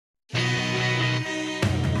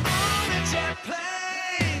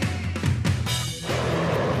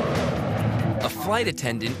flight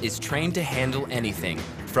attendant is trained to handle anything,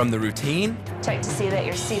 from the routine Check to see that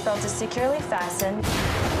your seatbelt is securely fastened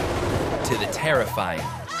to the terrifying.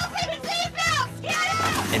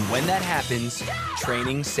 And when that happens,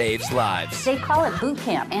 training saves lives. They call it boot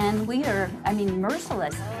camp, and we are,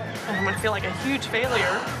 merciless. I'm gonna feel like a huge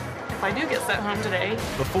failure if I do get sent home today.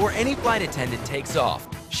 Before any flight attendant takes off,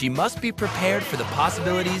 she must be prepared for the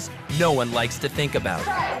possibilities no one likes to think about.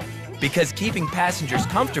 Because keeping passengers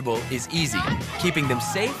comfortable is easy. Keeping them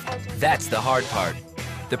safe, that's the hard part.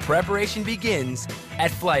 The preparation begins at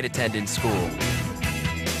flight attendant school.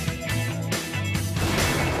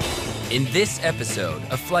 In this episode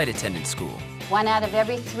of Flight Attendant School, 1 out of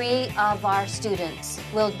every 3 of our students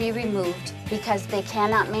will be removed because they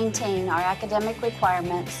cannot maintain our academic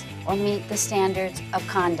requirements or meet the standards of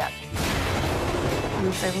conduct. I'm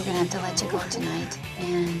afraid we're gonna have to let you go tonight,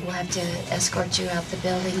 and we'll have to escort you out the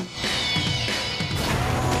building.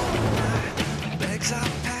 Bags are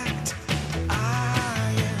packed.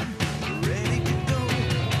 I am ready to go.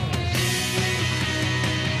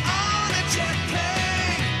 On a jet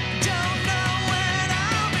plane. Don't know when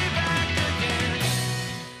I'll be back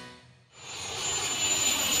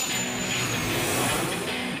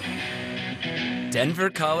again. Denver,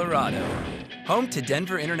 Colorado, home to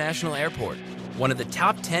Denver International Airport, one of the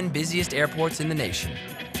top 10 busiest airports in the nation.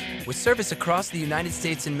 With service across the United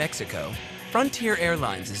States and Mexico, Frontier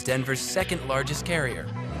Airlines is Denver's second largest carrier.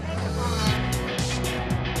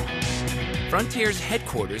 Frontier's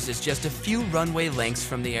headquarters is just a few runway lengths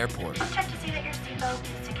from the airport. Check to see that your seatbelt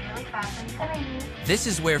is securely fastened. This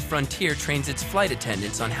is where Frontier trains its flight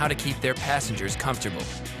attendants on how to keep their passengers comfortable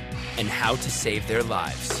and how to save their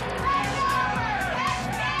lives.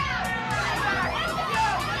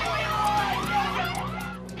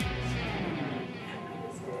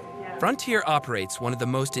 Frontier operates one of the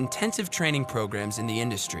most intensive training programs in the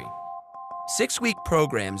industry. 6-week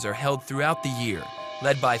programs are held throughout the year,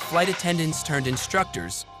 led by flight attendants turned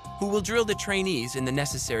instructors who will drill the trainees in the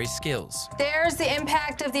necessary skills. There's the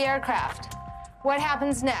impact of the aircraft. What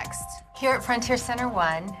happens next? Here at Frontier Center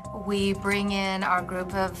 1, we bring in our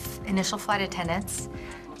group of initial flight attendants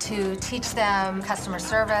to teach them customer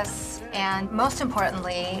service and, most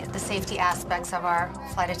importantly, the safety aspects of our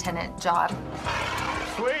flight attendant job.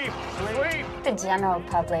 Sleep! Sleep! The general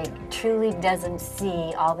public truly doesn't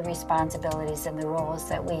see all the responsibilities and the roles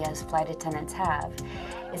that we as flight attendants have.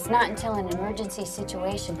 It's not until an emergency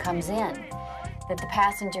situation comes in that the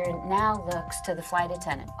passenger now looks to the flight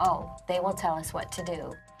attendant. Oh, they will tell us what to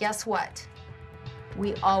do. Guess what?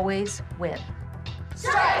 We always win.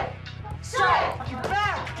 Strike! Strike! Get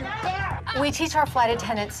back! Get back! We teach our flight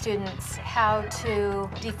attendant students how to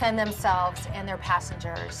defend themselves and their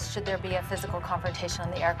passengers should there be a physical confrontation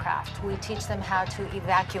on the aircraft. We teach them how to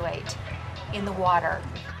evacuate in the water.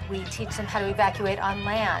 We teach them how to evacuate on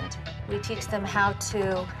land. We teach them how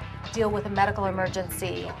to deal with a medical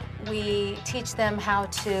emergency. We teach them how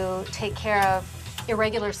to take care of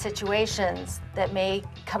irregular situations that may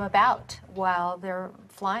come about while they're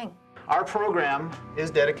flying. Our program is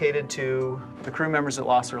dedicated to the crew members that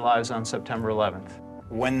lost their lives on September 11th.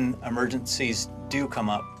 When emergencies do come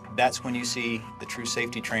up, that's when you see the true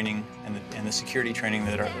safety training and the security training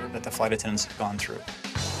that the flight attendants have gone through.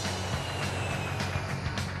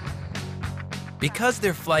 Because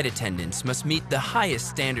their flight attendants must meet the highest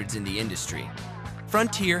standards in the industry,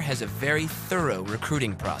 Frontier has a very thorough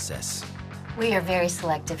recruiting process. We are very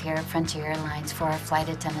selective here at Frontier Airlines for our flight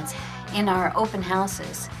attendants. In our open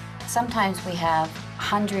houses, sometimes we have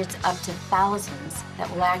hundreds up to thousands that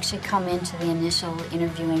will actually come into the initial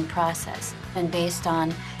interviewing process. And based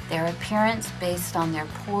on their appearance, based on their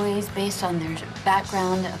poise, based on their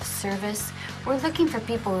background of service, we're looking for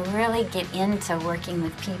people who really get into working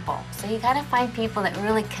with people. So you gotta find people that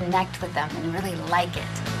really connect with them and really like it.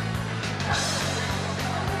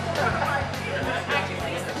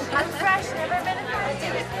 I'm fresh, never been in college.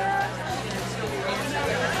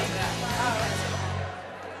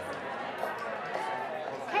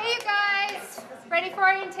 Hey, you guys, ready for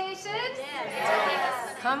orientation?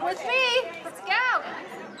 Yes. Come with me. Let's go.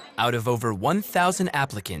 Out of over 1,000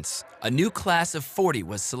 applicants, a new class of 40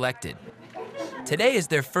 was selected. Today is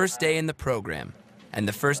their first day in the program, and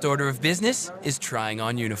the first order of business is trying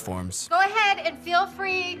on uniforms. Go ahead and feel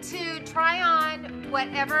free to try on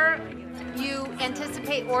whatever you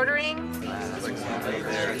anticipate ordering.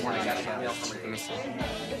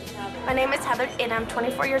 My name is Heather, and I'm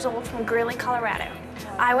 24 years old from Greeley, Colorado.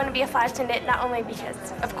 I want to be a flight attendant not only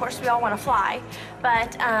because, of course, we all want to fly,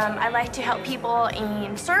 but I like to help people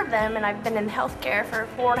and serve them, and I've been in healthcare for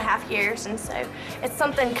 4.5 years, and so it's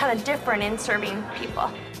something kind of different in serving people.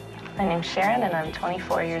 My name's Sharon, and I'm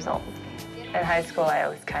 24 years old. In high school, I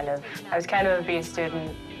was kind of a B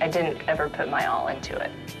student. I didn't ever put my all into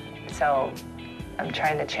it. So I'm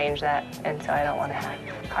trying to change that, and so I don't want to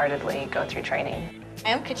half-heartedly go through training.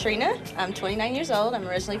 I'm Katrina. I'm 29 years old. I'm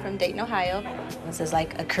originally from Dayton, Ohio. This is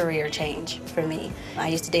like a career change for me. I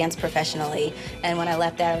used to dance professionally, and when I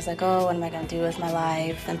left that, I was like, oh, what am I going to do with my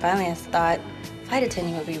life? And finally, I thought flight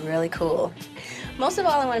attending would be really cool. Most of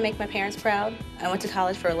all, I want to make my parents proud. I went to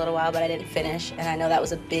college for a little while, but I didn't finish, and I know that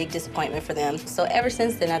was a big disappointment for them. So ever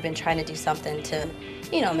since then, I've been trying to do something to,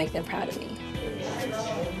 you know, make them proud of me.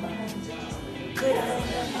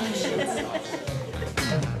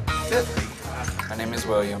 My name is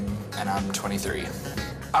William, and I'm 23.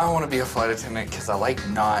 I want to be a flight attendant because I like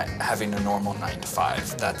not having a normal 9 to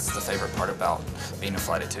 5. That's the favorite part about being a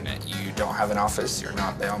flight attendant. You don't have an office, you're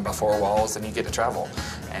not bound by four walls, and you get to travel.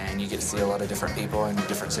 And you get to see a lot of different people in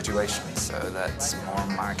different situations, so that's more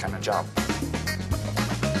my kind of job.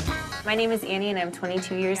 My name is Annie, and I'm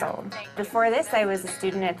 22 years old. Before this, I was a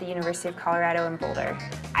student at the University of Colorado in Boulder.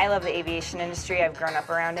 I love the aviation industry. I've grown up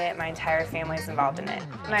around it. My entire family is involved in it.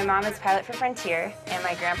 My mom is pilot for Frontier, and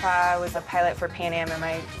my grandpa was a pilot for Pan Am, and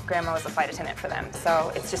my grandma was a flight attendant for them.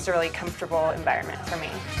 So it's just a really comfortable environment for me.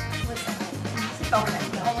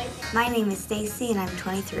 My name is Stacy, and I'm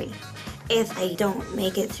 23. If I don't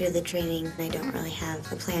make it through the training, I don't really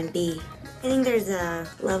have a plan B. I think there's a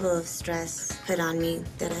level of stress put on me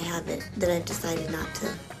that I've decided not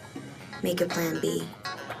to make a plan B.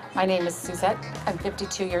 My name is Suzette. I'm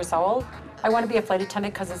 52 years old. I want to be a flight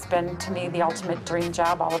attendant because it's been, to me, the ultimate dream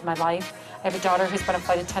job all of my life. I have a daughter who's been a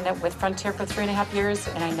flight attendant with Frontier for 3.5 years,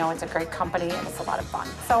 and I know it's a great company and it's a lot of fun.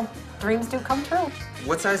 So dreams do come true.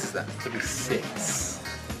 What size is that? 36.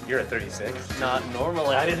 You're at 36? Not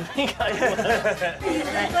normally. I didn't think I would. You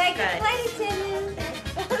look like a flight attendant.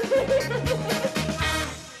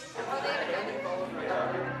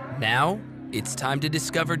 Now, it's time to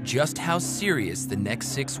discover just how serious the next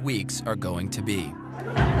 6 weeks are going to be.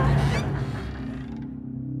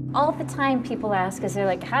 All the time people ask us, they're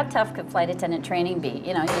like, how tough could flight attendant training be?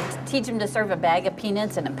 You know, you teach them to serve a bag of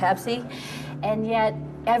peanuts and a Pepsi, and yet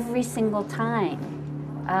every single time,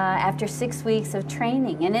 after 6 weeks of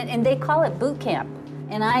training, and they call it boot camp,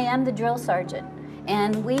 and I am the drill sergeant,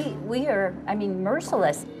 and we are, I mean,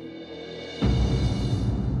 merciless.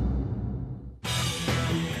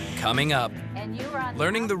 Coming up,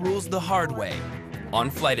 learning the rules the hard way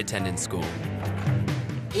on Flight Attendant School.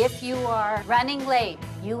 If you are running late,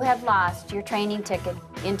 you have lost your training ticket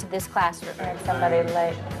into this classroom. I had somebody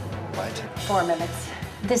late. What? 4 minutes.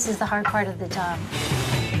 This is the hard part of the job.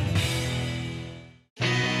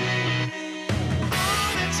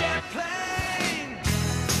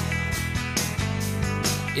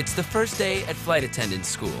 It's the first day at Flight Attendant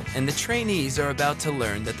School, and the trainees are about to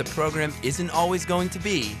learn that the program isn't always going to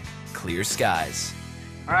be clear skies.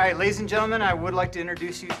 All right, ladies and gentlemen, I would like to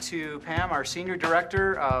introduce you to Pam, our Senior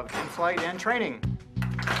Director of In-Flight and Training.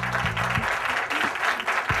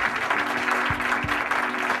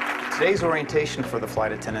 Today's orientation for the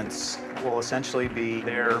flight attendants will essentially be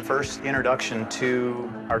their first introduction to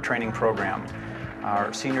our training program.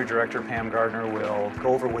 Our Senior Director, Pam Gardner, will go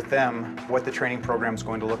over with them what the training program is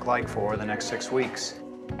going to look like for the next 6 weeks.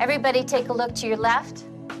 Everybody take a look to your left.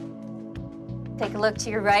 Take a look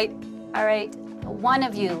to your right. All right, one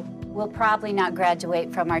of you will probably not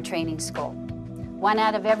graduate from our training school. 1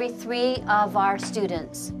 out of every 3 of our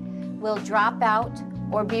students will drop out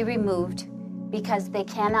or be removed because they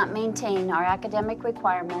cannot maintain our academic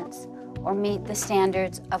requirements or meet the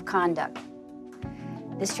standards of conduct.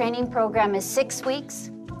 This training program is 6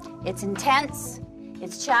 weeks. It's intense,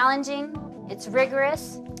 it's challenging, it's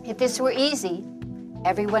rigorous. If this were easy,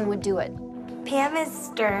 everyone would do it. Pam is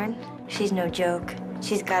stern. She's no joke.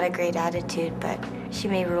 She's got a great attitude, but she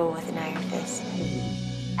may rule with an iron fist.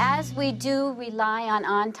 As we do rely on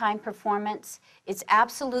on-time performance, it's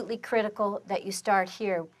absolutely critical that you start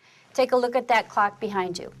here. Take a look at that clock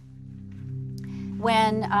behind you.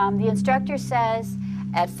 When the instructor says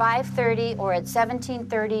at 5:30 or at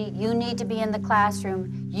 17:30, you need to be in the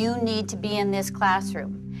classroom, you need to be in this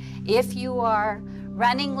classroom. If you are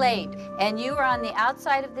running late and you are on the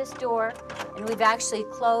outside of this door, and we've actually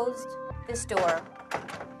closed this door,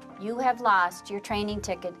 you have lost your training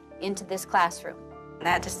ticket into this classroom.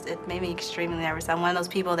 It made me extremely nervous. I'm one of those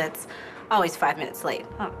people that's always 5 minutes late,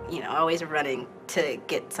 you know, always running to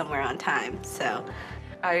get somewhere on time, so.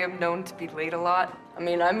 I am known to be late a lot. I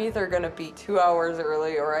mean, I'm either gonna be 2 hours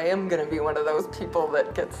early or I am gonna be one of those people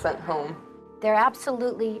that gets sent home. There are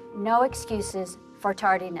absolutely no excuses for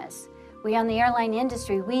tardiness. We on the airline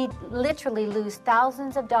industry, we literally lose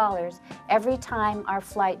thousands of dollars every time our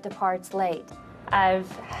flight departs late. I've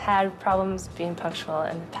had problems being punctual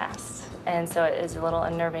in the past, and so it is a little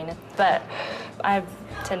unnerving, but I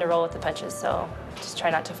tend to roll with the punches, so just try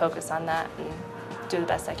not to focus on that and do the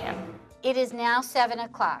best I can. It is now 7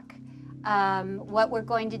 o'clock. What we're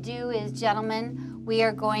going to do is, gentlemen, we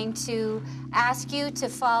are going to ask you to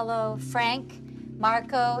follow Frank,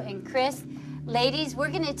 Marco, and Chris. Ladies,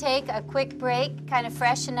 we're going to take a quick break, kind of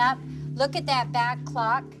freshen up. Look at that back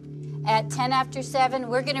clock. At 10 after 7,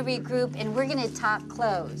 we're going to regroup and we're going to talk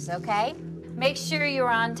close, okay? Make sure you're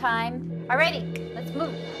on time. All righty, let's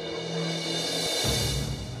move.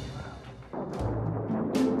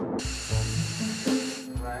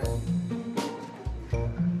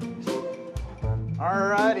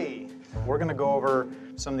 Alrighty, we're gonna go over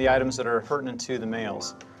some of the items that are pertinent to the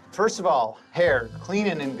males. First of all, hair, clean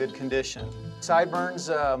and in good condition. Sideburns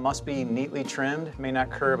must be neatly trimmed, may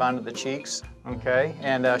not curve onto the cheeks, okay?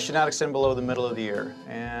 And should not extend below the middle of the ear.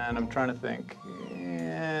 And I'm trying to think,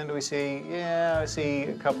 and we see, yeah, I see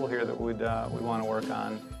a couple here that we want to work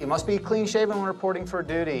on. You must be clean shaven when reporting for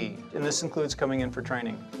duty, and this includes coming in for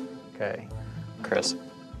training, okay? Chris,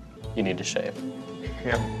 you need to shave.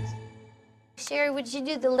 Yep. Sherry, would you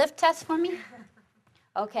do the lift test for me?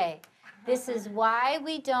 Okay, this is why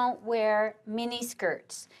we don't wear mini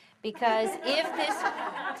skirts. Because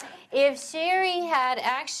if Sherry had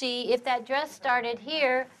actually, if that dress started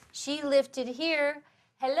here, she lifted here,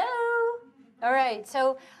 hello? All right,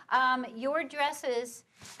 so your dresses,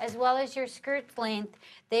 as well as your skirt length,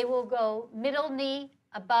 they will go middle knee,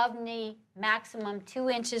 above knee, maximum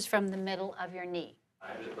 2 inches from the middle of your knee. I'm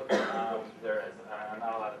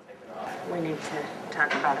not allowed to take it off. We need to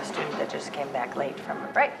talk about a student that just came back late from a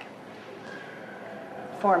break.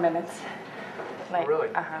 4 minutes. Oh, really?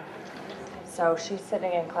 Uh-huh. So she's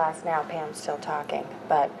sitting in class now, Pam's still talking,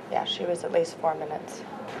 but yeah, she was at least 4 minutes.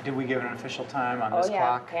 Did we give an official time on this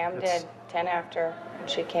clock? Pam did 10 after, and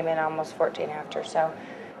she came in almost 14 after, so,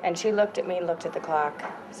 and she looked at me, looked at the clock,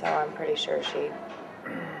 so I'm pretty sure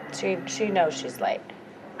she knows she's late.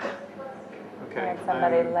 Okay. And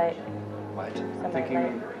somebody late. What? Somebody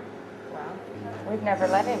late. Well, we've never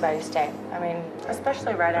let anybody stay. I mean,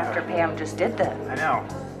 especially right after Pam just did this. I know.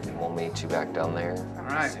 We'll meet you back down there. All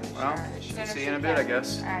right, well, see you in a bit, I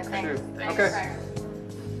guess. All right, thanks. Shoot. Thanks. Okay.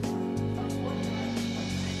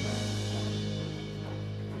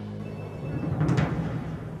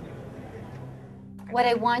 What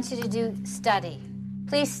I want you to do, study.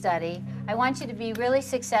 Please study. I want you to be really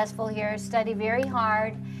successful here, study very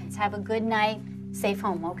hard, have a good night, safe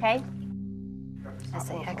home, okay? As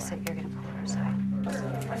they exit, you're gonna pull her aside.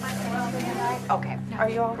 Okay. Are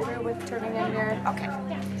you all through with turning in your? Okay.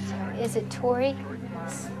 Is it Tori?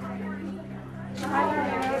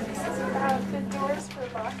 The doors were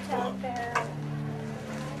locked out there.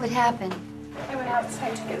 What happened? I went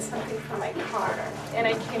outside to get something for my car, and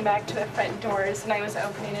I came back to the front doors, and I was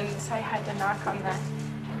opening them, so I had to knock on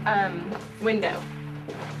the window.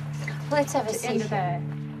 Let's have a seat here.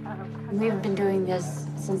 We've been doing this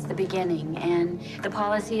since the beginning, and the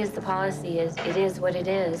policy is the policy. It is what it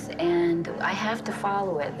is, and I have to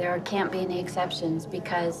follow it. There can't be any exceptions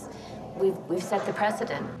because we've set the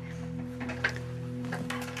precedent.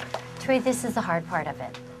 Troy, this is the hard part of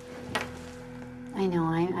it. I know,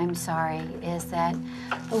 I'm sorry, is that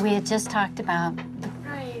we had just talked about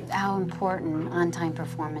how important on-time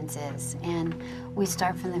performance is, and we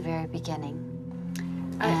start from the very beginning.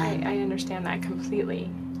 I understand that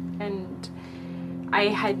completely, and I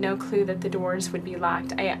had no clue that the doors would be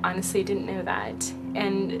locked. I honestly didn't know that,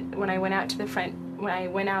 and when I went out the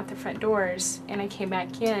front doors and I came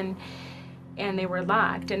back in, and they were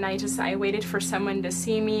locked, and I waited for someone to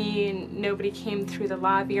see me, and nobody came through the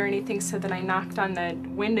lobby or anything, so then I knocked on the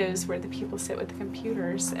windows where the people sit with the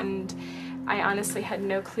computers, and I honestly had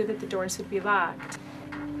no clue that the doors would be locked.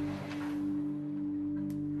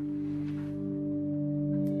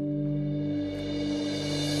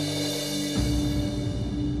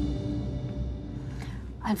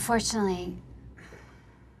 Unfortunately,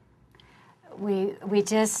 we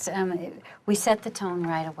just we set the tone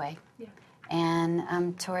right away. Yeah.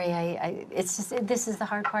 And Tori, this is the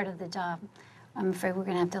hard part of the job. I'm afraid we're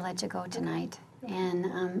going to have to let you go tonight.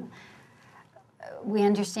 And we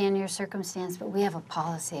understand your circumstance, but we have a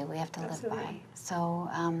policy we have to live by. So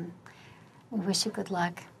we wish you good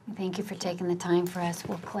luck. Thank you for taking the time for us.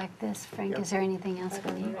 We'll collect this. Frank, is there anything else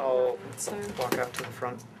we need? I'll walk out to the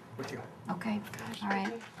front with you. Okay. All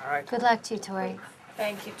right. All right. Good luck to you, Tori.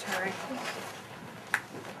 Thank you, Tori.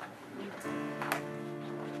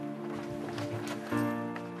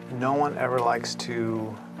 No one ever likes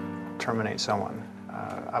to terminate someone.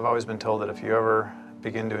 I've always been told that if you ever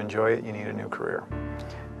begin to enjoy it, you need a new career.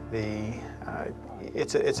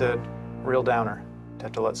 It's a real downer to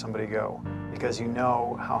have to let somebody go, because you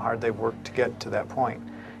know how hard they've worked to get to that point.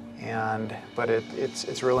 But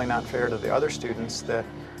it's really not fair to the other students that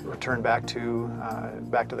return back to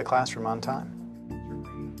the classroom on time.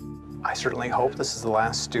 I certainly hope this is the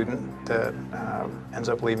last student that ends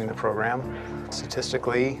up leaving the program.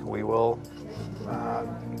 Statistically, we will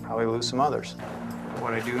probably lose some others.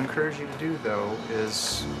 What I do encourage you to do, though,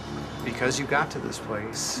 is, because you got to this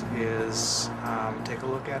place, is take a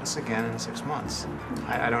look at us again in 6 months.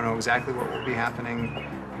 I don't know exactly what will be happening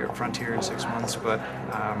here at Frontier in 6 months, but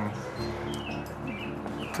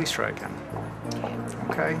please try again.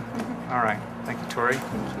 Okay? All right. Thank you, Tori.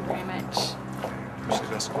 Thank you very much. Wish you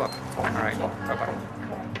the best of luck. All right. Bye-bye.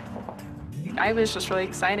 I was just really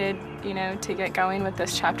excited, you know, to get going with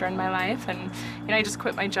this chapter in my life, and you know, I just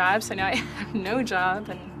quit my job, so now I have no job,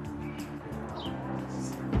 and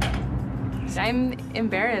I'm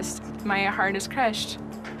embarrassed. My heart is crushed.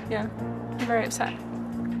 Yeah, I'm very upset.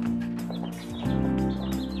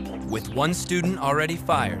 With one student already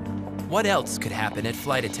fired, what else could happen at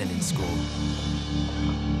flight attendant school?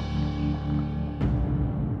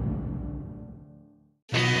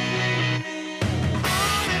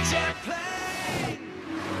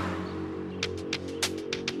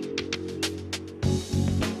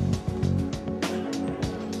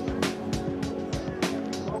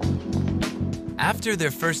 After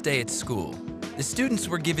their first day at school, the students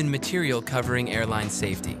were given material covering airline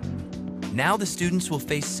safety. Now the students will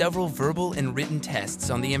face several verbal and written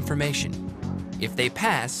tests on the information. If they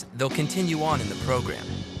pass, they'll continue on in the program.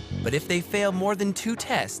 But if they fail more than 2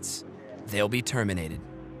 tests, they'll be terminated.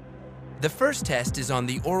 The first test is on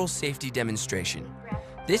the oral safety demonstration.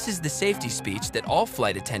 This is the safety speech that all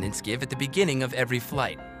flight attendants give at the beginning of every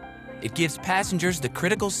flight. It gives passengers the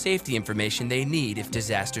critical safety information they need if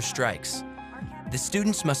disaster strikes. The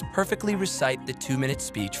students must perfectly recite the 2-minute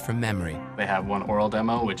speech from memory. They have one oral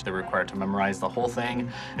demo, which they're required to memorize the whole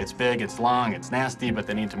thing. It's big, it's long, it's nasty, but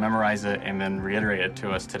they need to memorize it and then reiterate it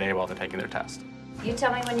to us today while they're taking their test. You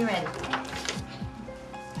tell me when you're ready.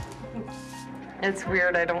 It's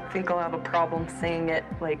weird. I don't think I'll have a problem saying it,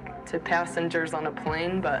 like, to passengers on a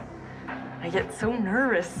plane, but I get so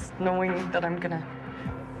nervous knowing that I'm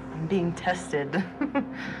being tested.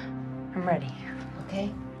 I'm ready.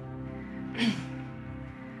 Okay.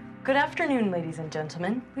 Good afternoon, ladies and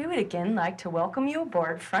gentlemen. We would again like to welcome you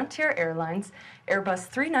aboard Frontier Airlines Airbus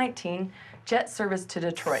 319 jet service to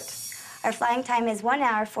Detroit. Our flying time is 1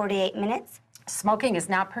 hour, 48 minutes. Smoking is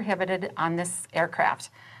not prohibited on this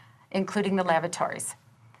aircraft, including the lavatories.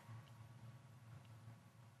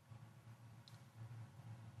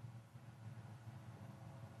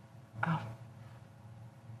 Oh.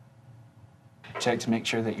 Check to make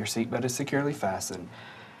sure that your seatbelt is securely fastened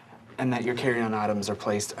and that your carry-on items are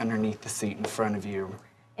placed underneath the seat in front of you.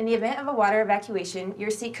 In the event of a water evacuation, your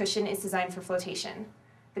seat cushion is designed for flotation.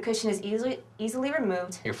 The cushion is easily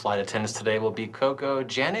removed. Your flight attendants today will be Coco,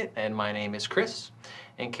 Janet, and my name is Chris.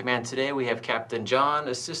 In command today, we have Captain John,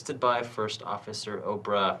 assisted by First Officer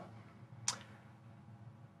Oprah.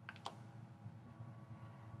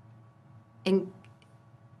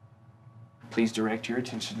 Please direct your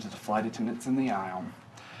attention to the flight attendants in the aisle.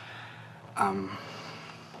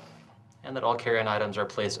 And that all carry-on items are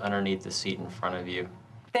placed underneath the seat in front of you.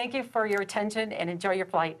 Thank you for your attention and enjoy your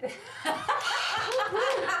flight.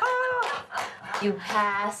 You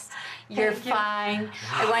passed. You're fine.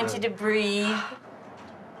 I want you to breathe.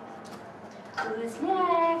 Who's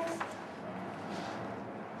next?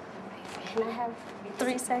 Can I have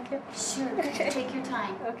 3 seconds? Sure. Okay. Take your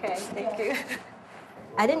time. Okay, thank you.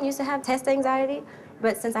 I didn't used to have test anxiety,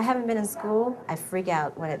 but since I haven't been in school, I freak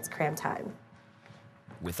out when it's cram time.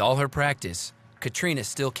 With all her practice, Katrina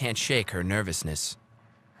still can't shake her nervousness.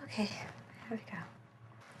 Okay, here we go.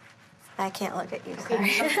 I can't look at you, Okay,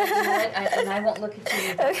 sorry. and I won't look at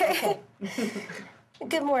you. Okay.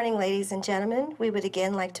 Good morning, ladies and gentlemen. We would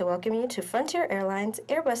again like to welcome you to Frontier Airlines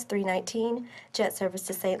Airbus 319 jet service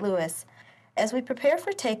to St. Louis. As we prepare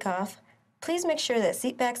for takeoff, please make sure that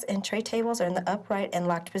seatbacks and tray tables are in the upright and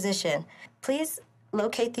locked position. Please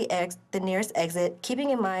locate the nearest exit,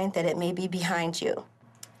 keeping in mind that it may be behind you.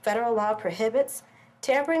 Federal law prohibits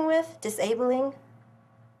tampering with, disabling,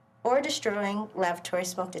 or destroying lavatory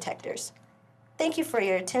smoke detectors. Thank you for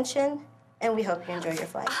your attention, and we hope you enjoy your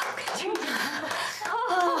flight.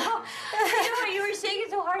 Oh, you were shaking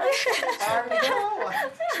so hard.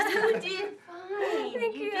 You did fine.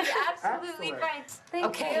 Thank you did absolutely fine.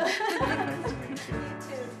 Thank you.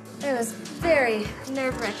 It was very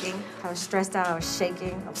nerve-wracking. I was stressed out, I was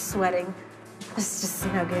shaking, I was sweating. This is just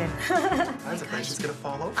no good. I was afraid she's gonna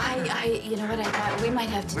fall over. You know what I thought? We might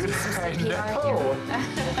have to do some CPR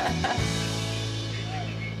here.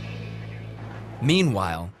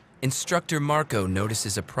 Meanwhile, Instructor Marco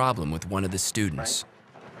notices a problem with one of the students.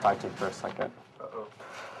 Talk to you for a second.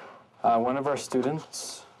 One of our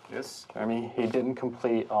students, yes, Jeremy, he didn't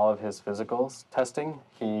complete all of his physical testing.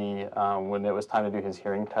 He, when it was time to do his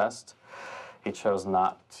hearing test, he chose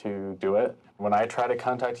not to do it. When I tried to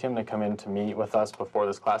contact him to come in to meet with us before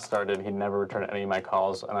this class started, he never returned any of my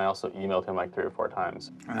calls, and I also emailed him like 3 or 4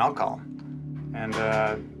 times. And I'll call him and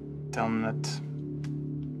tell him that,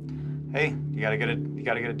 hey, you gotta get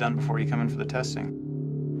it done before you come in for the testing.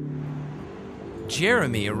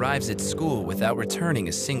 Jeremy arrives at school without returning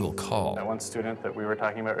a single call. That one student that we were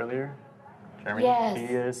talking about earlier, Jeremy, Yes. he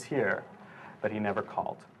is here, but he never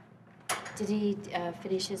called. Did he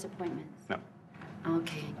finish his appointments? No.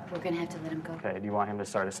 Okay, we're gonna have to let him go. Okay, do you want him to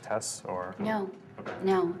start his tests, or? No,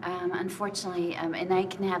 no, unfortunately, and I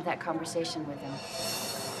can have that conversation with him.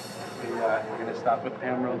 We're gonna stop with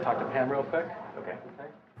Pam and talk to Pam real quick? Okay.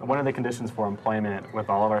 One of the conditions for employment with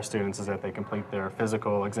all of our students is that they complete their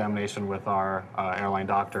physical examination with our airline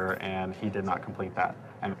doctor, and he did not complete that.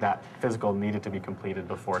 And that physical needed to be completed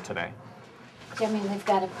before today. Jeremy, we've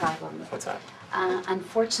got a problem. What's that?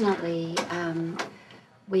 Unfortunately,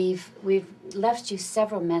 we've left you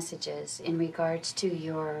several messages in regards to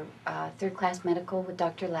your third-class medical with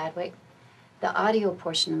Dr. Ladwick. The audio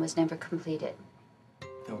portion was never completed.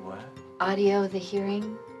 The what? Audio, the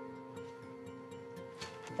hearing.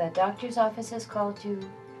 The doctor's office has called you,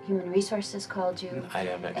 Human Resources called you, I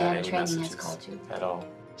haven't got and any training messages has called you. at all.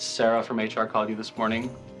 Sarah from HR called you this morning,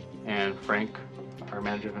 and Frank, our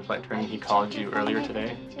manager of flight training, he called you earlier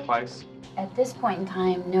today, twice. At this point in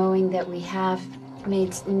time, knowing that we have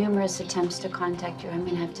made numerous attempts to contact you, I'm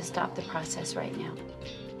going to have to stop the process right now.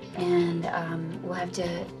 And we'll have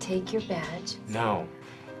to take your badge. No.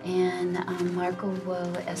 And Marco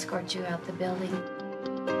will escort you out the building.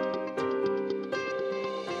 All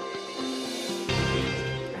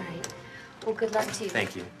right. Well, good luck to you.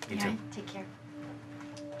 Thank you. You All too. right, take care.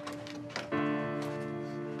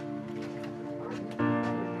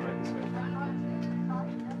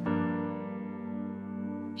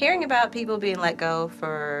 Hearing about people being let go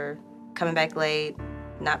for coming back late,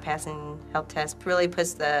 not passing health tests, really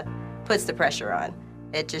puts the pressure on.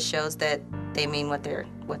 It just shows that they mean what they're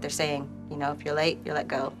saying. You know, if you're late, you're let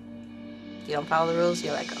go. If you don't follow the rules,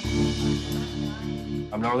 you're let go.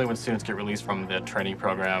 Normally when students get released from the training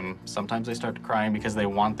program, sometimes they start crying because they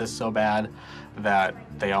want this so bad that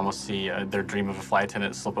they almost see their dream of a flight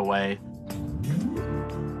attendant slip away.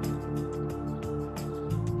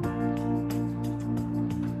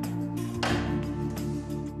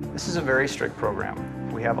 This is a very strict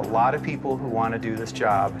program. We have a lot of people who want to do this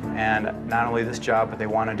job, and not only this job, but they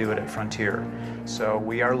want to do it at Frontier. So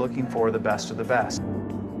we are looking for the best of the best.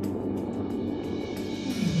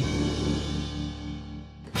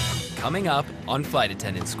 Coming up on Flight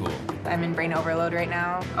Attendant School. I'm in brain overload right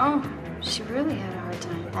now. Oh, she really had a hard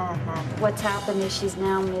time. What's happened is she's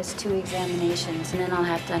now missed 2 examinations, and then I'll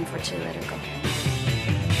have to unfortunately let her go.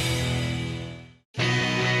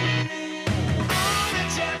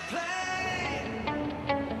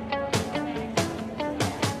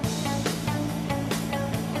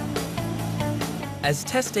 As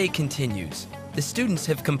test day continues, the students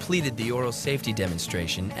have completed the oral safety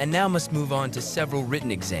demonstration and now must move on to several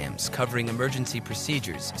written exams covering emergency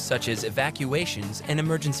procedures such as evacuations and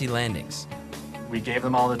emergency landings. We gave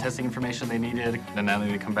them all the testing information they needed, and now they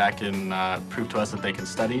need to come back and prove to us that they can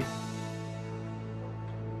study.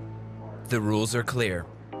 The rules are clear.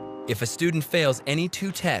 If a student fails any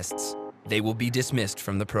 2 tests, they will be dismissed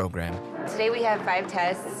from the program. Today we have 5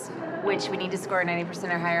 tests, which we need to score 90%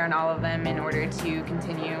 or higher on all of them in order to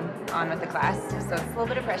continue on with the class. So it's a little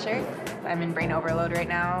bit of pressure. I'm in brain overload right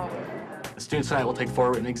now. The students tonight will take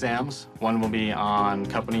 4 written exams. One will be on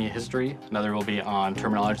company history, another will be on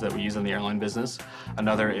terminology that we use in the airline business,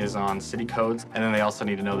 another is on city codes, and then they also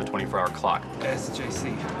need to know the 24-hour clock.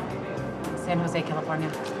 SJC. San Jose, California.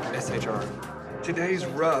 SHR. Today's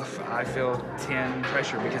rough. I feel 10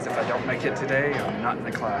 pressure because if I don't make it today, I'm not in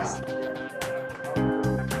the class.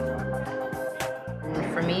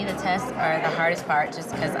 For me, the tests are the hardest part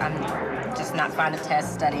just because I'm just not fond of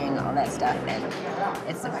tests, studying, all that stuff. And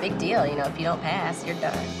it's a big deal, you know, if you don't pass, you're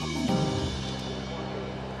done.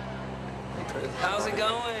 How's it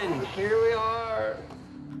going? Here we are.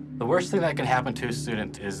 The worst thing that can happen to a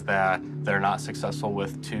student is that they're not successful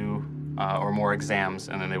with 2 or more exams,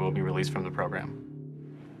 and then they will be released from the program.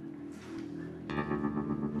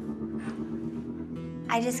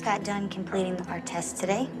 I just got done completing our test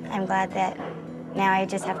today. I'm glad that Now I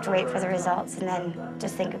just have to wait for the results and then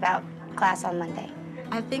just think about class on Monday.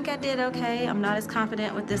 I think I did okay. I'm not as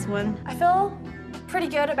confident with this one. I feel pretty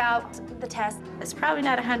good about the test. It's probably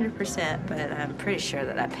not 100%, but I'm pretty sure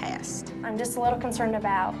that I passed. I'm just a little concerned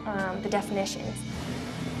about the definitions.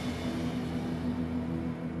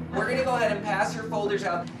 We're gonna go ahead and pass your folders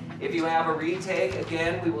out. If you have a retake,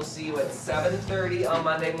 again, we will see you at 7:30 on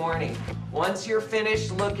Monday morning. Once you're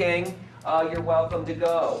finished looking, you're welcome to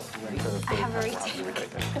go. I have a retake.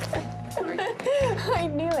 I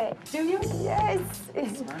knew it. Do you? Yes.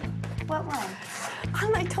 What one?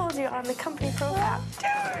 I told you on the company profile.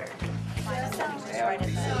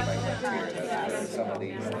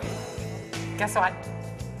 Guess what?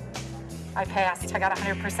 I passed. I got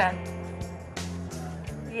 100%.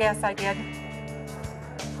 Yes, I did.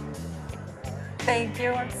 Thank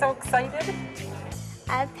you. I'm so excited.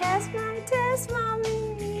 I passed my test,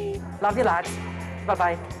 Mommy. Love you lots.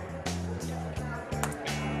 Bye-bye.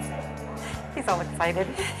 He's all excited.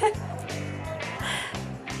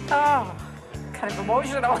 Oh, kind of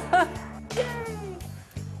emotional.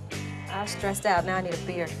 I'm stressed out. Now I need a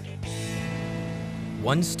beer.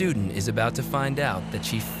 One student is about to find out that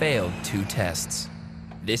she failed 2 tests.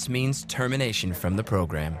 This means termination from the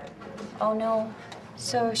program. Oh, no.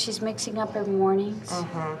 So she's mixing up her mornings?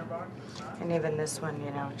 Mm-hmm. And even this one,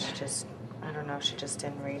 you know, she just, I don't know, she just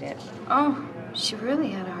didn't read it. Oh, she really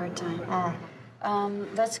had a hard time.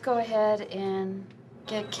 Let's go ahead and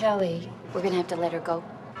get Kelly. We're gonna have to let her go.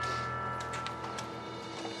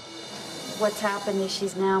 What's happened is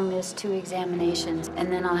she's now missed 2 examinations,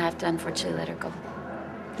 and then I'll have to unfortunately let her go.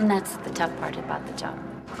 And that's the tough part about the job.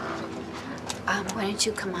 Why don't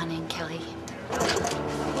you come on in, Kelly? You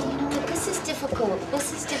know what, this is difficult.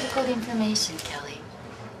 This is difficult information, Kelly.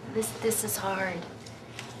 This is hard.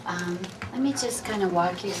 Let me just kind of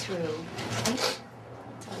walk you through.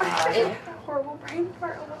 I had a horrible brain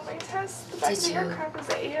fart on one of my tests. The back of the aircraft was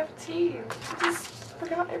at AFT. I just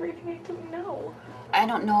forgot everything I didn't know. I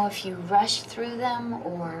don't know if you rushed through them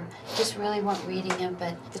or just really weren't reading it,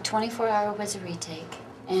 but the 24-hour was a retake.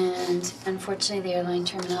 And unfortunately, the airline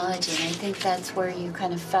terminology, and I think that's where you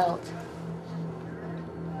kind of felt.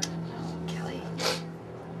 Kelly,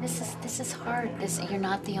 this is hard. You're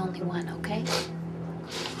not the only one, okay?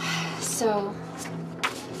 So,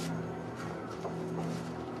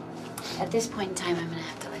 at this point in time, I'm gonna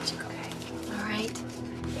have to let you go. Okay. All right?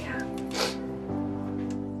 Yeah.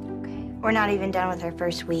 We're not even done with our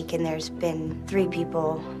first week, and there's been 3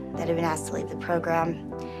 people that have been asked to leave the program.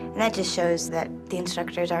 And that just shows that the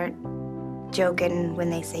instructors aren't joking when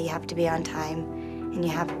they say you have to be on time, and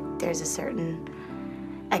there's a certain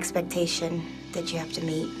expectation that you have to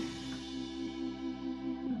meet.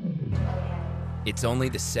 It's only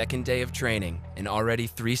the 2nd day of training, and already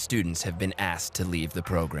 3 students have been asked to leave the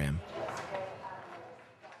program.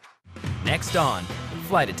 Next on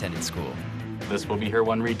Flight Attendant School. This will be her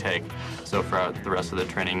 1 retake, so for the rest of the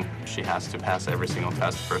training, she has to pass every single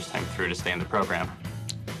test first time through to stay in the program.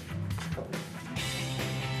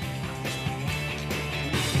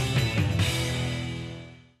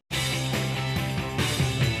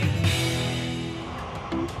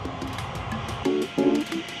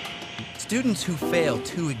 Students who fail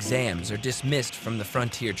 2 exams are dismissed from the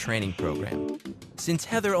Frontier training program. Since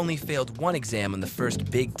Heather only failed 1 exam on the first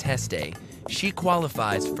big test day, she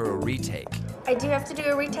qualifies for a retake. I do have to do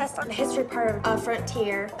a retest on the history part of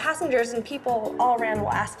Frontier. Passengers and people all around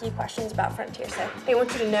will ask you questions about Frontier, so they want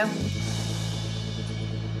you to know.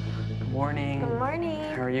 Good morning. Good morning.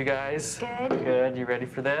 How are you guys? Good. Good. You ready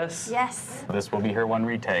for this? Yes. This will be her 1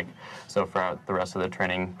 retake. So for the rest of the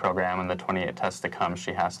training program and the 28 tests to come,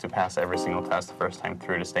 she has to pass every single test the first time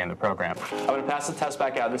through to stay in the program. I'm going to pass the test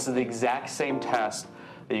back out. This is the exact same test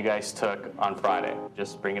that you guys took on Friday.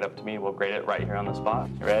 Just bring it up to me. We'll grade it right here on the spot.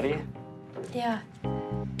 You ready? Yeah.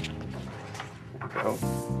 Go.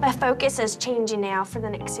 My focus is changing now for the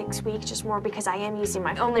next 6 weeks, just more because I am using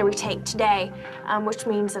my only retake today, which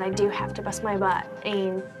means that I do have to bust my butt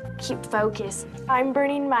and keep focus. I'm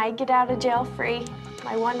burning my get out of jail free,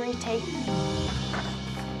 my 1 retake.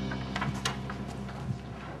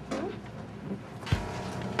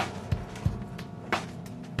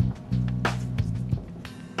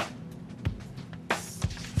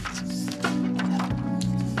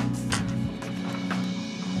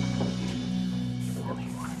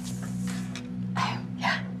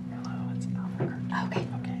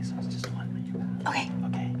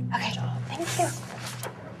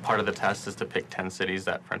 Part of the test is to pick 10 cities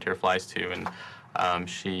that Frontier flies to, and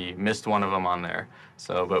she missed 1 of them on there.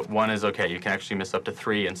 So, but 1 is okay. You can actually miss up to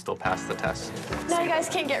 3 and still pass the test. Now you guys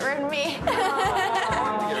can't get rid of me.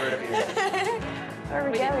 Get rid of you. Where are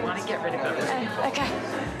we We going? didn't want to get rid of it. Okay.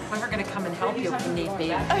 We're going to come and help you if you need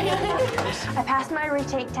be. I passed my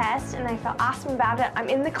retake test and I felt awesome about it. I'm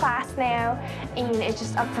in the class now and it's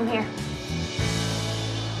just up from here.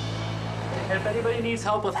 If anybody needs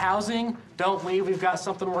help with housing, don't leave. We've got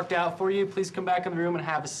something worked out for you. Please come back in the room and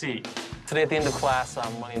have a seat. Today at the end of class, one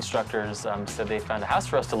of the instructors said they found a house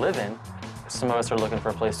for us to live in. Some of us are looking for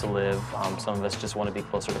a place to live. Some of us just want to be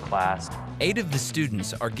closer to class. 8 of the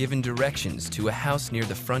students are given directions to a house near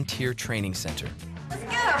the Frontier Training Center.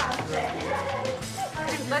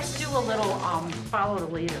 Let's do a little follow the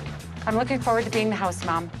leader. I'm looking forward to being the house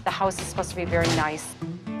mom. The house is supposed to be very nice.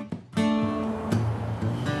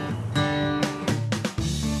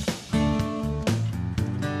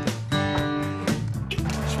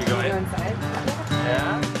 Should we go in? Inside?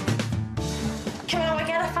 Yeah? Come on, we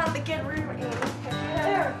gotta find the good room.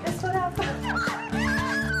 There, this one up.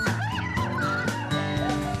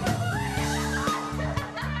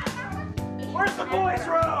 Where's the boys'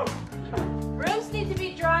 room? Rooms need to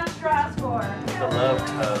be drawn straws for. The love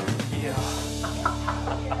tub. Yeah.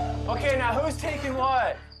 Okay, now who's taking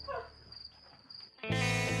what?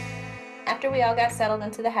 After we all got settled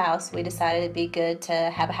into the house, we decided it'd be good to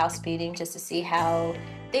have a house meeting just to see how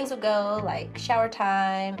things would go, like shower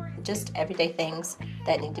time, just everyday things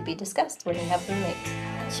that need to be discussed when we have roommates.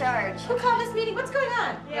 Charge. Who called this meeting? What's going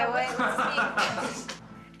on? Yeah, wait, let's see.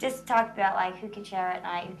 Just talked about like who could shower at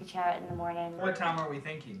night, who could shower in the morning. What time are we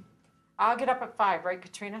thinking? I'll get up at 5, right,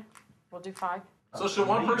 Katrina? We'll do 5. So should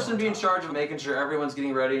one person be in charge of making sure everyone's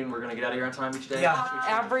getting ready and we're gonna get out of here on time each day?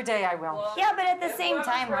 Yeah. Every day I will. Yeah, but at the same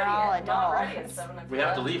time, we're all adults. We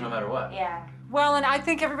have to leave no matter what. Yeah. Well, and I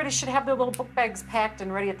think everybody should have their little book bags packed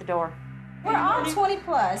and ready at the door. We're all 20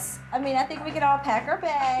 plus. I mean, I think we can all pack our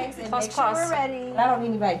bags and Plus, make sure plus. we're ready. I don't need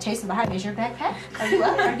anybody chasing behind me. Is your backpack? Are you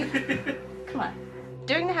up? Are you? Come on.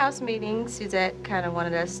 During the house meeting, Suzette kind of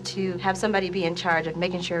wanted us to have somebody be in charge of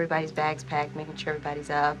making sure everybody's bag's packed, making sure everybody's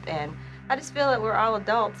up, and I just feel that we're all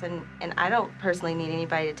adults, and I don't personally need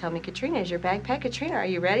anybody to tell me, Katrina, is your bag packed? Katrina, are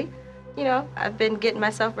you ready? You know, I've been getting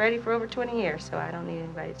myself ready for over 20 years, so I don't need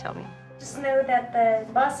anybody to tell me. Just know that the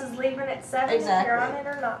bus is leaving at 7 if you're on it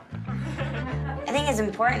or not. I think it's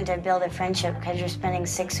important to build a friendship because you're spending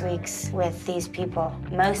 6 weeks with these people.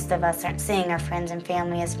 Most of us aren't seeing our friends and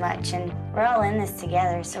family as much, and we're all in this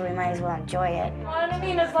together, so we might as well enjoy it. Well, I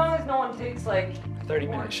mean, as long as no one takes, like,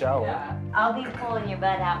 30-minute shower. I'll be pulling your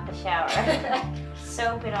butt out the shower.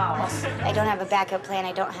 Soap and all. I don't have a backup plan.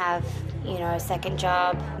 I don't have, a second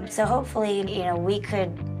job. So hopefully, we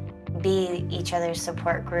could be each other's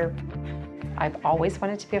support group. I've always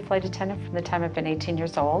wanted to be a flight attendant from the time I've been 18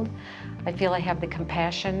 years old. I feel I have the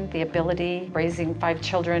compassion, the ability. Raising 5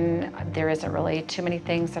 children, there isn't really too many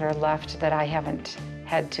things that are left that I haven't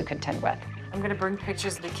had to contend with. I'm going to bring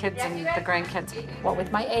pictures of the kids and the grandkids. Well,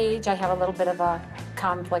 with my age, I have a little bit of a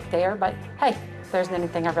conflict there, but hey, there isn't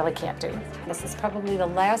anything I really can't do. This is probably the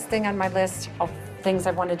last thing on my list of things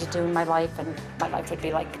I wanted to do in my life, and my life would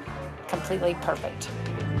be like completely perfect.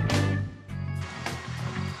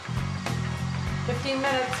 15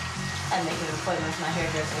 minutes. I'm making an appointment with my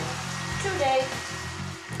hairdresser today.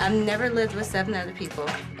 I've never lived with 7 other people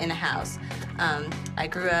in a house. I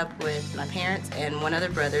grew up with my parents and 1 other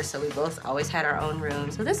brother, so we both always had our own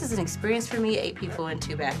room. So this is an experience for me, 8 people in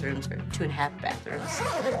 2 bathrooms, or 2.5 bathrooms.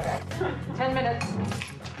 10 minutes.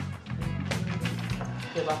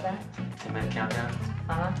 You love that? 10-minute countdown.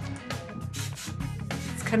 Uh-huh.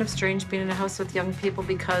 It's kind of strange being in a house with young people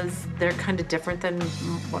because they're kind of different than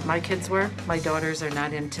what my kids were. My daughters are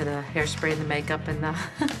not into the hairspray and the makeup and the...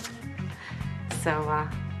 So,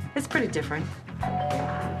 it's pretty different.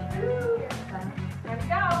 Here we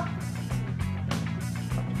go.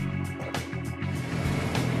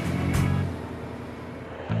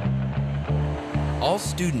 All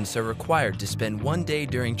students are required to spend 1 day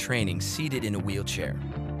during training seated in a wheelchair,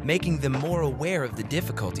 making them more aware of the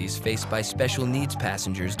difficulties faced by special needs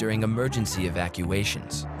passengers during emergency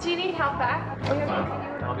evacuations. Do you need help back?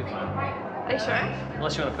 I'll be fine. Are you sure?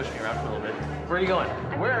 Unless you want to push me around for a little bit. Where are you going?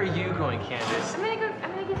 Where are you going, Candace? I'm gonna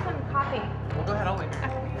get some coffee. Well, go ahead, I'll wait.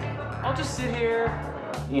 I'll just sit here.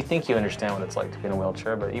 You think you understand what it's like to be in a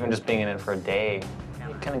wheelchair, but even just being in it for a day,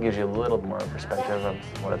 it kind of gives you a little more perspective of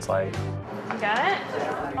what it's like. You got it?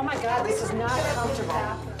 Oh my God, this is not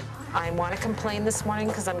comfortable. I want to complain this morning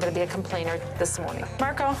because I'm going to be a complainer this morning.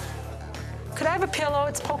 Marco, could I have a pillow?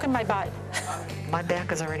 It's poking my butt. My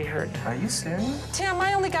back is already hurt. Are you serious? Tim,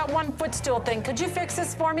 I only got 1 footstool thing. Could you fix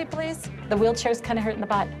this for me, please? The wheelchair's kind of hurting the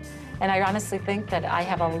butt. And I honestly think that I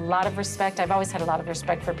have a lot of respect. I've always had a lot of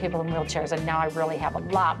respect for people in wheelchairs, and now I really have a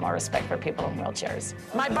lot more respect for people in wheelchairs.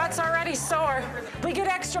 My butt's already sore. We get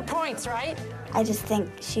extra points, right? I just think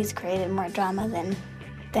she's created more drama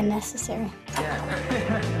than necessary.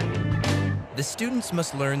 The students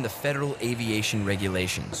must learn the Federal Aviation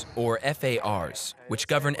Regulations, or FARs, which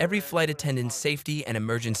govern every flight attendant's safety and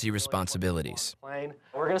emergency responsibilities.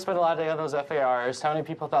 We're going to spend a lot of day on those FARs. How many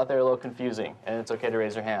people thought they were a little confusing? And it's okay to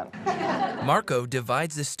raise your hand. Marco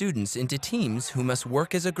divides the students into teams who must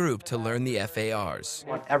work as a group to learn the FARs. I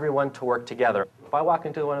want everyone to work together. If I walk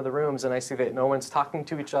into one of the rooms and I see that no one's talking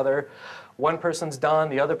to each other, one person's done,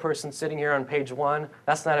 the other person's sitting here on page 1,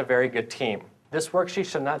 that's not a very good team. This worksheet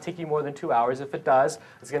should not take you more than 2 hours. If it does,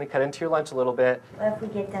 it's going to cut into your lunch a little bit. What if we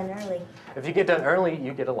get done early? If you get done early,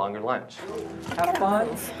 you get a longer lunch. Have fun,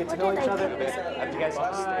 get to know each other. You guys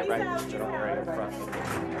can stay right in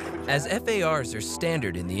front. As FARs are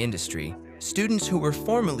standard in the industry, students who were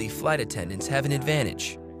formerly flight attendants have an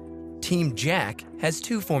advantage. Team Jack has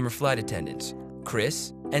 2 former flight attendants,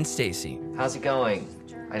 Chris and Stacy. How's it going?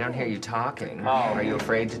 I don't hear you talking. Are you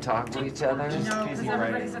afraid to talk to each other? No, because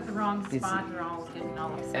everybody's at the wrong spot. They're all getting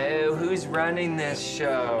all upset. Oh, who's running this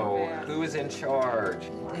show? Who is in charge?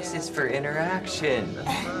 This is for interaction.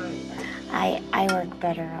 I work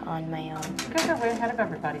better on my own. You guys are way ahead of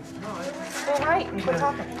everybody. All right, quit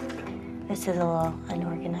talking. This is a little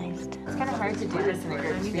unorganized. It's kind of hard to do this in a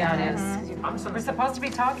group, to be honest. We're supposed to be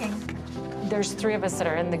talking. There's 3 of us that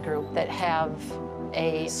are in the group that have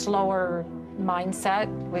a slower mindset.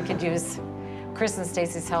 We could use Chris and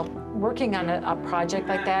Stacy's help. Working on a project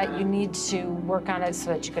like that, you need to work on it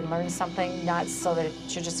so that you can learn something, not so that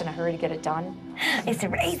you're just in a hurry to get it done. It's a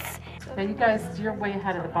race. Now you guys, you're way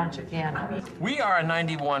ahead of the bunch again. We are a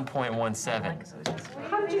 91.17.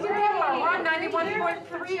 How did you get that one? We're on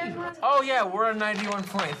 91.3. Oh yeah, we're a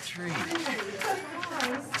 91.3.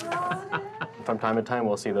 From time to time,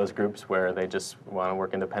 we'll see those groups where they just want to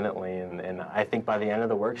work independently, and I think by the end of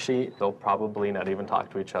the worksheet, they'll probably not even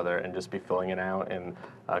talk to each other and just be filling it out and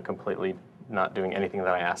completely not doing anything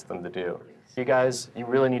that I asked them to do. You guys, you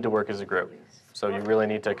really need to work as a group. So you really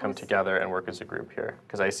need to come together and work as a group here,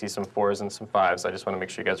 because I see some 4s and some 5s. I just want to make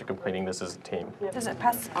sure you guys are completing this as a team. Does it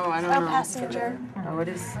pass? Oh, I don't know. Passenger. Oh, it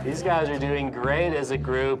is. These guys are doing great as a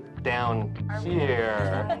group down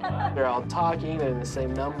here. They're all talking, they're in the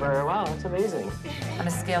same number. Wow, that's amazing. On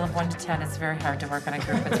a scale of 1 to 10, it's very hard to work on a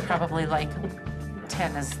group. It's probably like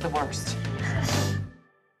 10 is the worst.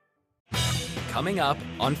 Coming up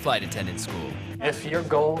on Flight Attendant School. If your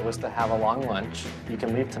goal was to have a long lunch, you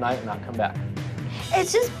can leave tonight and not come back.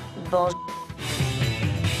 It's just bullshit.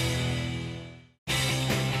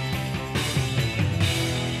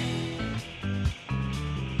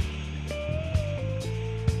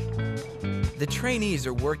 The trainees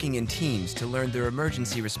are working in teams to learn their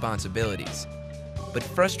emergency responsibilities. But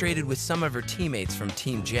frustrated with some of her teammates from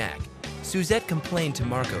Team Jack, Suzette complained to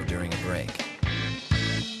Marco during a break.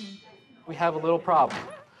 We have a little problem.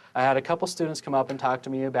 I had a couple students come up and talk to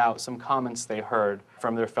me about some comments they heard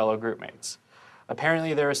from their fellow group mates.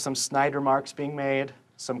 Apparently there are some snide remarks being made,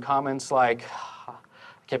 some comments like, I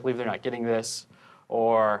can't believe they're not getting this,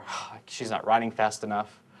 or she's not riding fast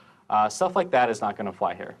enough. Stuff like that is not going to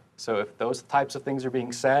fly here. So if those types of things are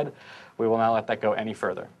being said, we will not let that go any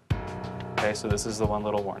further. Okay, so this is the one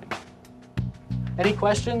little warning. Any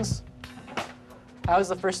questions? How was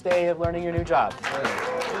the first day of learning your new job?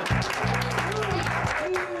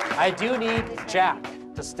 I do need Jack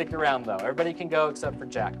to stick around, though. Everybody can go except for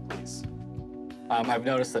Jack, please. I've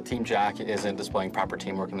noticed that Team Jack isn't displaying proper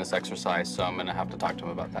teamwork in this exercise, so I'm going to have to talk to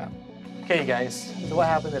him about that. Okay, guys, so what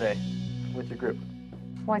happened today with your group?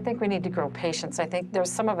 Well, I think we need to grow patience. I think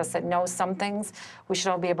there's some of us that know some things. We should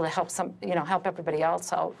all be able to help help everybody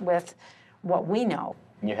else out with what we know.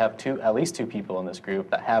 You have at least two people in this group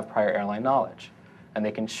that have prior airline knowledge, and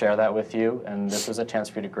they can share that with you, and this was a chance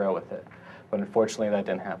for you to grow with it. But unfortunately, that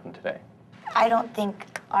didn't happen today. I don't think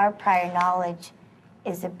our prior knowledge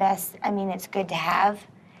is the best. I mean, it's good to have,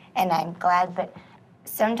 and I'm glad, but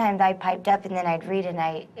sometimes I piped up and then I'd read and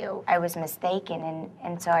I was mistaken,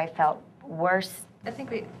 and so I felt worse. I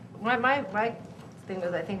think my thing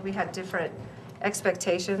was I think we had different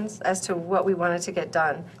expectations as to what we wanted to get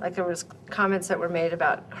done. Like there was comments that were made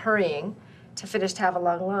about hurrying to finish to have a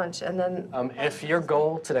long lunch, and then... if your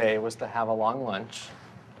goal today was to have a long lunch,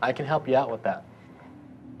 I can help you out with that.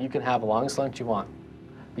 You can have the longest lunch you want.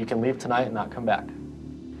 You can leave tonight and not come back.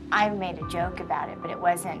 I made a joke about it, but it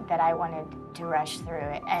wasn't that I wanted to rush through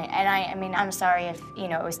it. And I mean, I'm sorry if,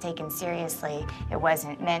 it was taken seriously. It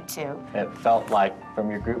wasn't meant to. It felt like,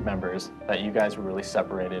 from your group members, that you guys were really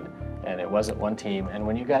separated and it wasn't one team. And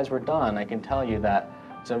when you guys were done, I can tell you that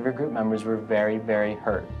some of your group members were very, very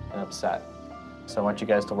hurt and upset. So I want you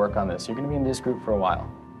guys to work on this. You're going to be in this group for a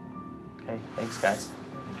while. Okay, thanks, guys.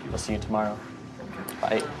 We'll see you tomorrow.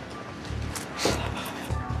 Bye.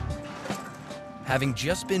 Having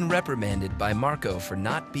just been reprimanded by Marco for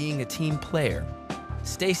not being a team player,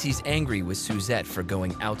 Stacy's angry with Suzette for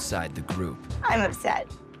going outside the group. I'm upset.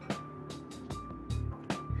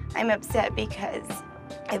 I'm upset because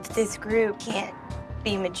if this group can't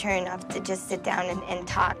be mature enough to just sit down and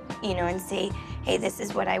talk, you know, and say, hey, this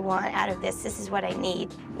is what I want out of this is what I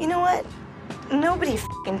need. You know what? Nobody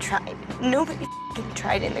f***ing tried. Nobody f***ing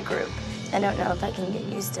tried in the group. I don't know if I can get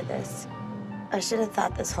used to this. I should have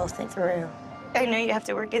thought this whole thing through. I know you have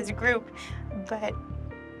to work as a group, but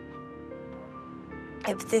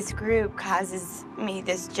if this group causes me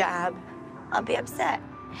this job, I'll be upset.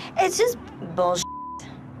 It's just bullshit.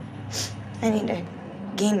 I need to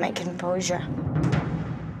gain my composure.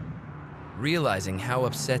 Realizing how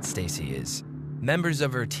upset Stacy is, members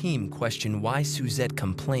of her team question why Suzette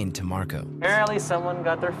complained to Marco. Apparently someone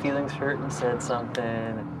got their feelings hurt and said something.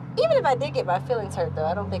 Even if I did get my feelings hurt, though,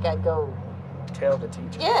 I don't think I'd go Tell the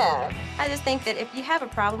teacher. Yeah. I just think that if you have a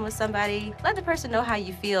problem with somebody, let the person know how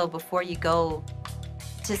you feel before you go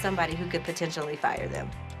to somebody who could potentially fire them.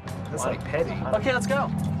 That's like petty. Okay, let's go.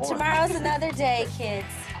 Tomorrow's another day, kids.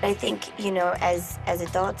 I think, you know, as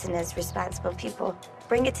adults and as responsible people,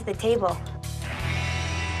 bring it to the table.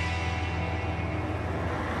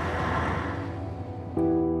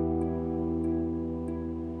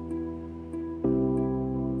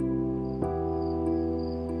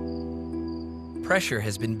 Pressure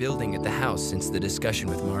has been building at the house since the discussion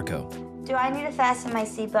with Marco. Do I need to fasten my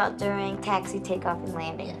seatbelt during taxi takeoff and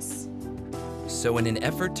landing? Yes. So in an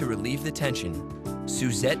effort to relieve the tension,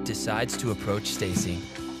 Suzette decides to approach Stacy.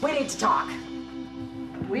 We need to talk.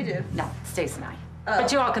 We do. No, Stacy and I.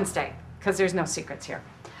 But you all can stay, because there's no secrets here.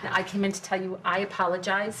 I came in to tell you I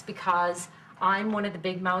apologize because I'm one of the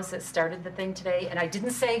big mouths that started the thing today, and I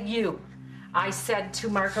didn't say you. I said to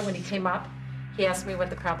Marco when he came up, he asked me what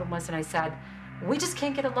the problem was, and I said, we just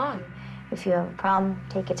can't get along. If you have a problem,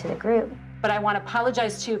 take it to the group. But I want to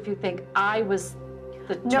apologize to you if you think I was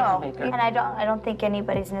the troublemaker. And I don't think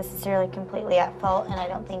anybody's necessarily completely at fault, and I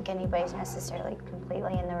don't think anybody's necessarily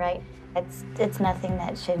completely in the right. It's nothing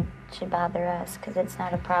that should bother us, because it's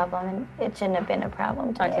not a problem, and it shouldn't have been a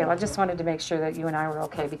problem today. Okay, well, I just wanted to make sure that you and I were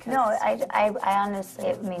okay, because... No, I honestly,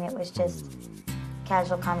 I mean, it was just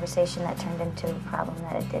casual conversation that turned into a problem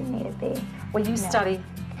that it didn't need to be. Will you study?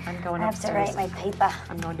 I'm going upstairs. I have to write my paper.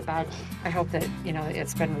 I'm going to bed. I hope that, you know,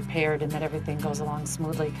 it's been repaired and that everything goes along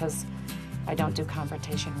smoothly, because I don't do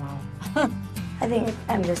confrontation well. I think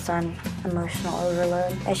I'm just on emotional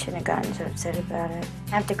overload. I shouldn't have gotten so upset about it.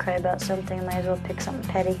 I have to cry about something, I might as well pick something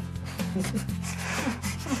petty.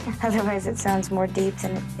 Otherwise it sounds more deep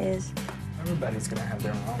than it is. Everybody's gonna have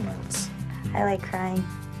their moments. I like crying.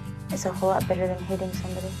 It's a whole lot better than hitting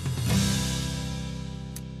somebody.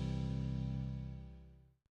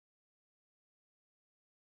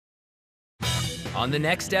 On the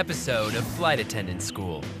next episode of Flight Attendant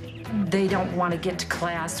School. They don't want to get to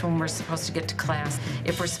class when we're supposed to get to class.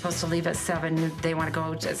 If we're supposed to leave at 7, they want to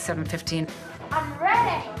go at 7:15. I'm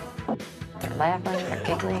ready. They're laughing, they're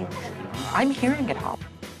giggling. I'm hearing it all.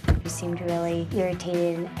 You seemed really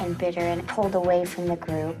irritated and bitter and pulled away from the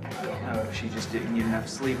group. No, she just didn't get enough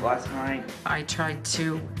sleep last night. I tried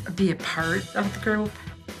to be a part of the group,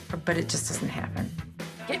 but it just doesn't happen.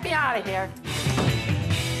 Get me out of here.